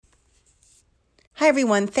Hi,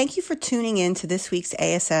 everyone. Thank you for tuning in to this week's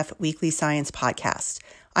ASF Weekly Science Podcast.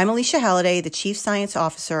 I'm Alicia Halliday, the Chief Science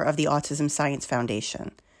Officer of the Autism Science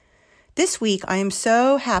Foundation. This week, I am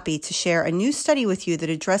so happy to share a new study with you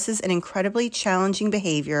that addresses an incredibly challenging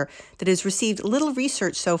behavior that has received little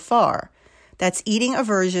research so far. That's eating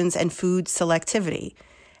aversions and food selectivity.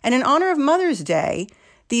 And in honor of Mother's Day,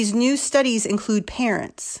 these new studies include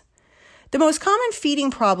parents. The most common feeding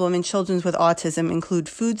problem in children with autism include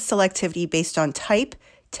food selectivity based on type,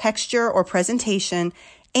 texture, or presentation,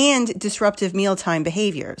 and disruptive mealtime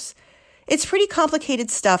behaviors. It's pretty complicated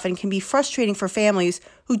stuff and can be frustrating for families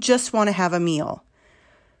who just want to have a meal.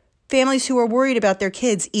 Families who are worried about their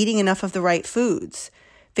kids eating enough of the right foods.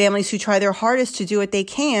 Families who try their hardest to do what they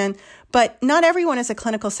can, but not everyone is a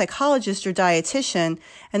clinical psychologist or dietitian,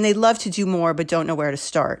 and they'd love to do more but don't know where to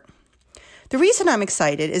start. The reason I'm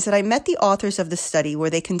excited is that I met the authors of the study where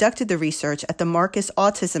they conducted the research at the Marcus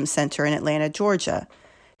Autism Center in Atlanta, Georgia.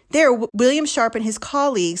 There, William Sharp and his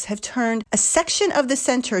colleagues have turned a section of the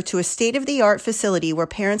center to a state-of-the-art facility where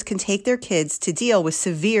parents can take their kids to deal with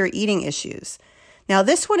severe eating issues. Now,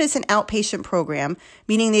 this one is an outpatient program,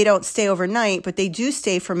 meaning they don't stay overnight, but they do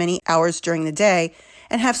stay for many hours during the day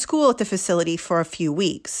and have school at the facility for a few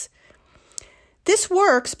weeks. This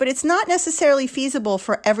works, but it's not necessarily feasible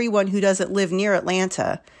for everyone who doesn't live near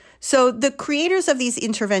Atlanta. So the creators of these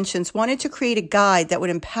interventions wanted to create a guide that would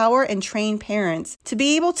empower and train parents to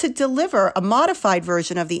be able to deliver a modified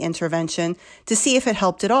version of the intervention to see if it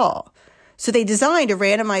helped at all. So they designed a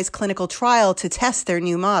randomized clinical trial to test their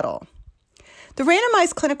new model. The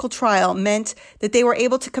randomized clinical trial meant that they were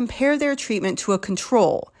able to compare their treatment to a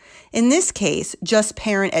control, in this case, just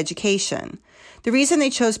parent education. The reason they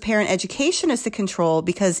chose parent education as the control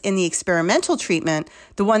because in the experimental treatment,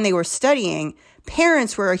 the one they were studying,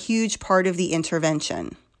 parents were a huge part of the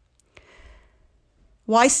intervention.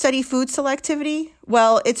 Why study food selectivity?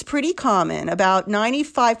 Well, it's pretty common. About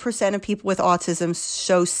 95% of people with autism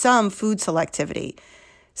show some food selectivity.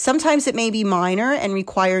 Sometimes it may be minor and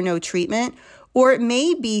require no treatment, or it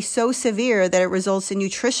may be so severe that it results in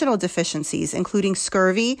nutritional deficiencies, including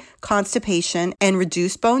scurvy, constipation, and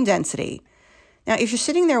reduced bone density. Now, if you're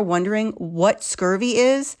sitting there wondering what scurvy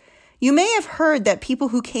is, you may have heard that people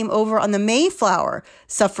who came over on the Mayflower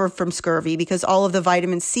suffered from scurvy because all of the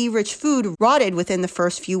vitamin C-rich food rotted within the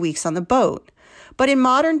first few weeks on the boat. But in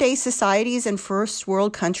modern-day societies and first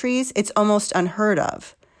world countries, it's almost unheard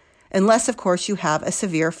of, unless, of course, you have a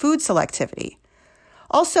severe food selectivity.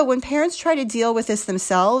 Also, when parents try to deal with this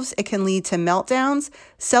themselves, it can lead to meltdowns,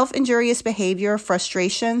 self-injurious behavior,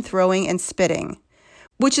 frustration, throwing, and spitting.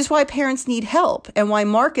 Which is why parents need help and why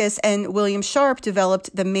Marcus and William Sharp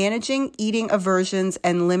developed the Managing Eating Aversions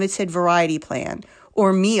and Limited Variety Plan,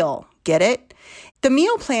 or MEAL. Get it? The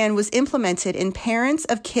MEAL plan was implemented in parents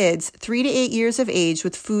of kids 3 to 8 years of age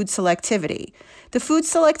with food selectivity. The food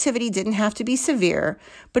selectivity didn't have to be severe,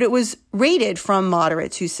 but it was rated from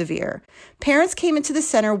moderate to severe. Parents came into the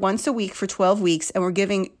center once a week for 12 weeks and were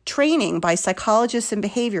given training by psychologists and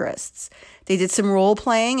behaviorists. They did some role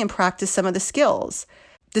playing and practiced some of the skills.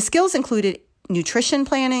 The skills included nutrition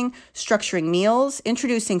planning, structuring meals,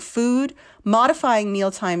 introducing food, modifying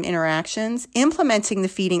mealtime interactions, implementing the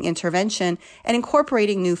feeding intervention, and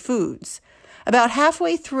incorporating new foods. About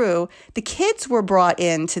halfway through, the kids were brought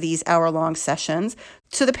into these hour-long sessions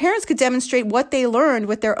so the parents could demonstrate what they learned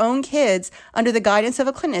with their own kids under the guidance of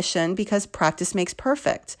a clinician because practice makes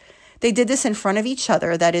perfect. They did this in front of each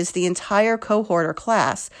other, that is, the entire cohort or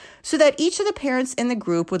class, so that each of the parents in the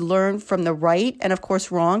group would learn from the right and, of course,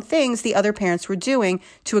 wrong things the other parents were doing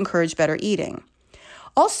to encourage better eating.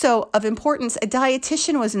 Also, of importance, a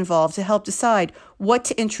dietitian was involved to help decide what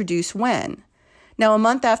to introduce when. Now, a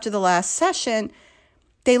month after the last session,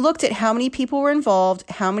 they looked at how many people were involved,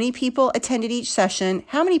 how many people attended each session,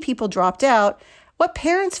 how many people dropped out, what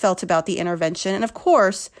parents felt about the intervention, and, of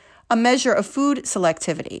course, a measure of food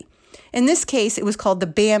selectivity. In this case, it was called the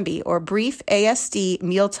BAMBI, or Brief ASD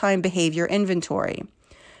Mealtime Behavior Inventory.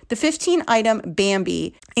 The 15-item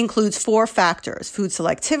BAMBI includes 4 factors: food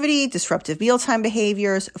selectivity, disruptive mealtime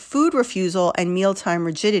behaviors, food refusal, and mealtime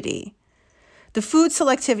rigidity. The food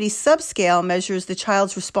selectivity subscale measures the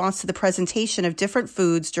child's response to the presentation of different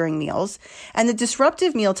foods during meals, and the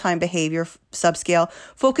disruptive mealtime behavior subscale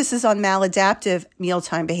focuses on maladaptive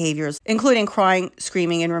mealtime behaviors, including crying,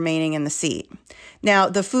 screaming, and remaining in the seat. Now,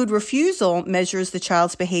 the food refusal measures the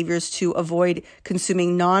child's behaviors to avoid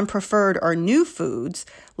consuming non-preferred or new foods,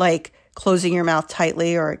 like closing your mouth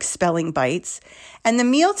tightly or expelling bites. And the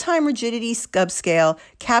mealtime rigidity subscale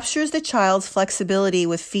captures the child's flexibility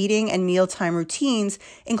with feeding and mealtime routines,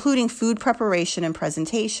 including food preparation and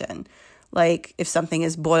presentation, like if something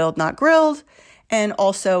is boiled, not grilled, and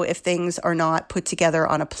also if things are not put together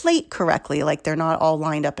on a plate correctly, like they're not all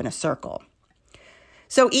lined up in a circle.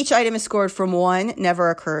 So each item is scored from 1, never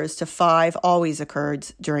occurs, to 5, always occurred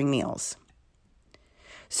during meals.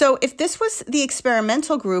 So if this was the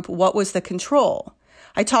experimental group, what was the control?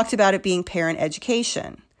 I talked about it being parent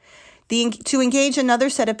education. To engage another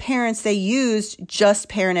set of parents, they used just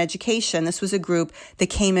parent education. This was a group that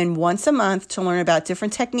came in once a month to learn about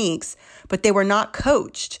different techniques, but they were not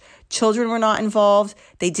coached. Children were not involved.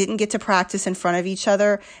 They didn't get to practice in front of each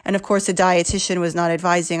other. And of course, a dietitian was not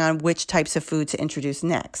advising on which types of food to introduce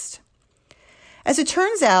next. As it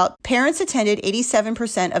turns out, parents attended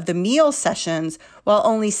 87% of the meal sessions, while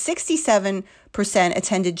only 67%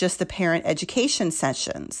 attended just the parent education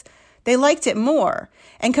sessions. They liked it more.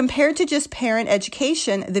 And compared to just parent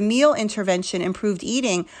education, the meal intervention improved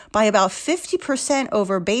eating by about 50%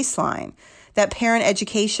 over baseline. That parent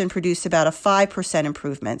education produced about a 5%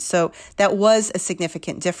 improvement. So that was a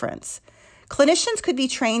significant difference. Clinicians could be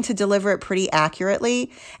trained to deliver it pretty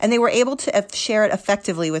accurately, and they were able to share it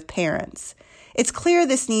effectively with parents. It's clear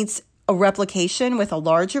this needs a replication with a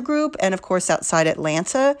larger group and, of course, outside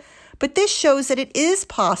Atlanta. But this shows that it is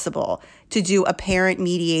possible to do a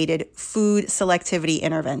parent-mediated food selectivity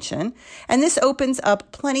intervention, and this opens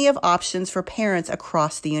up plenty of options for parents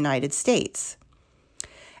across the United States.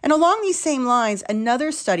 And along these same lines,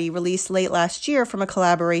 another study released late last year from a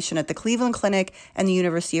collaboration at the Cleveland Clinic and the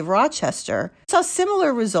University of Rochester saw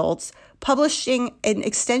similar results, publishing an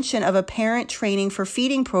extension of a parent training for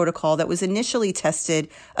feeding protocol that was initially tested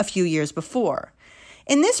a few years before.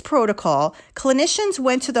 In this protocol, clinicians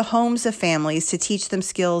went to the homes of families to teach them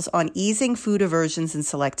skills on easing food aversions and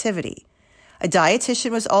selectivity. A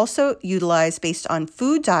dietitian was also utilized based on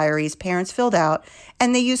food diaries parents filled out,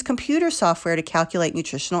 and they used computer software to calculate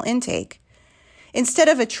nutritional intake. Instead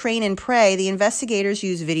of a train and pray, the investigators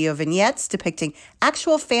used video vignettes depicting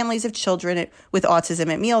actual families of children with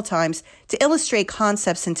autism at mealtimes to illustrate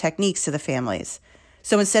concepts and techniques to the families.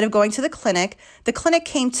 So instead of going to the clinic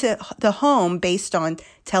came to the home based on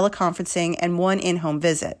teleconferencing and one in-home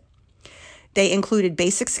visit. They included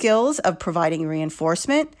basic skills of providing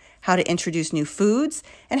reinforcement, how to introduce new foods,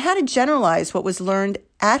 and how to generalize what was learned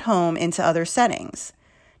at home into other settings.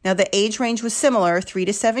 Now, the age range was similar, 3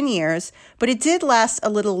 to 7 years, but it did last a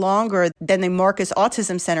little longer than the Marcus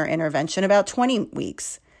Autism Center intervention, about 20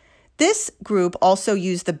 weeks. This group also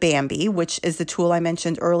used the Bambi, which is the tool I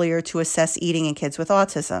mentioned earlier to assess eating in kids with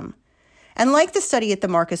autism. And like the study at the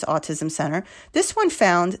Marcus Autism Center, this one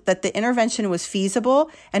found that the intervention was feasible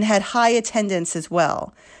and had high attendance as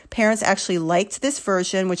well. Parents actually liked this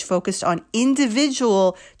version, which focused on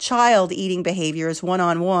individual child eating behaviors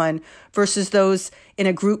one-on-one versus those in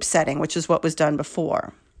a group setting, which is what was done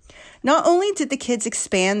before. Not only did the kids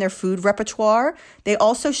expand their food repertoire, they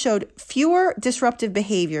also showed fewer disruptive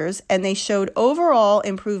behaviors, and they showed overall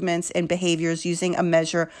improvements in behaviors using a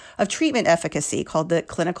measure of treatment efficacy called the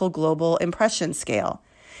Clinical Global Impression Scale.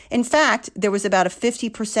 In fact, there was about a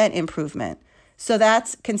 50% improvement, so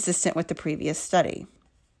that's consistent with the previous study.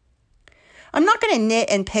 I'm not going to nit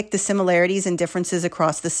and pick the similarities and differences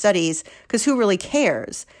across the studies, because who really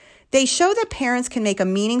cares? They show that parents can make a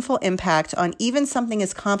meaningful impact on even something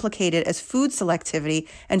as complicated as food selectivity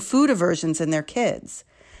and food aversions in their kids.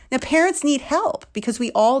 Now, parents need help because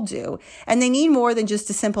we all do, and they need more than just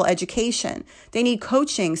a simple education. They need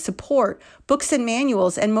coaching, support, books and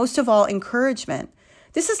manuals, and most of all, encouragement.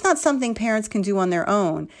 This is not something parents can do on their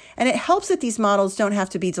own, and it helps that these models don't have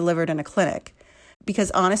to be delivered in a clinic, because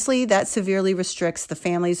honestly, that severely restricts the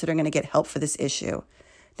families that are going to get help for this issue.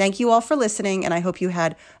 Thank you all for listening, and I hope you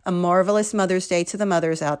had a marvelous Mother's Day to the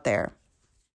mothers out there.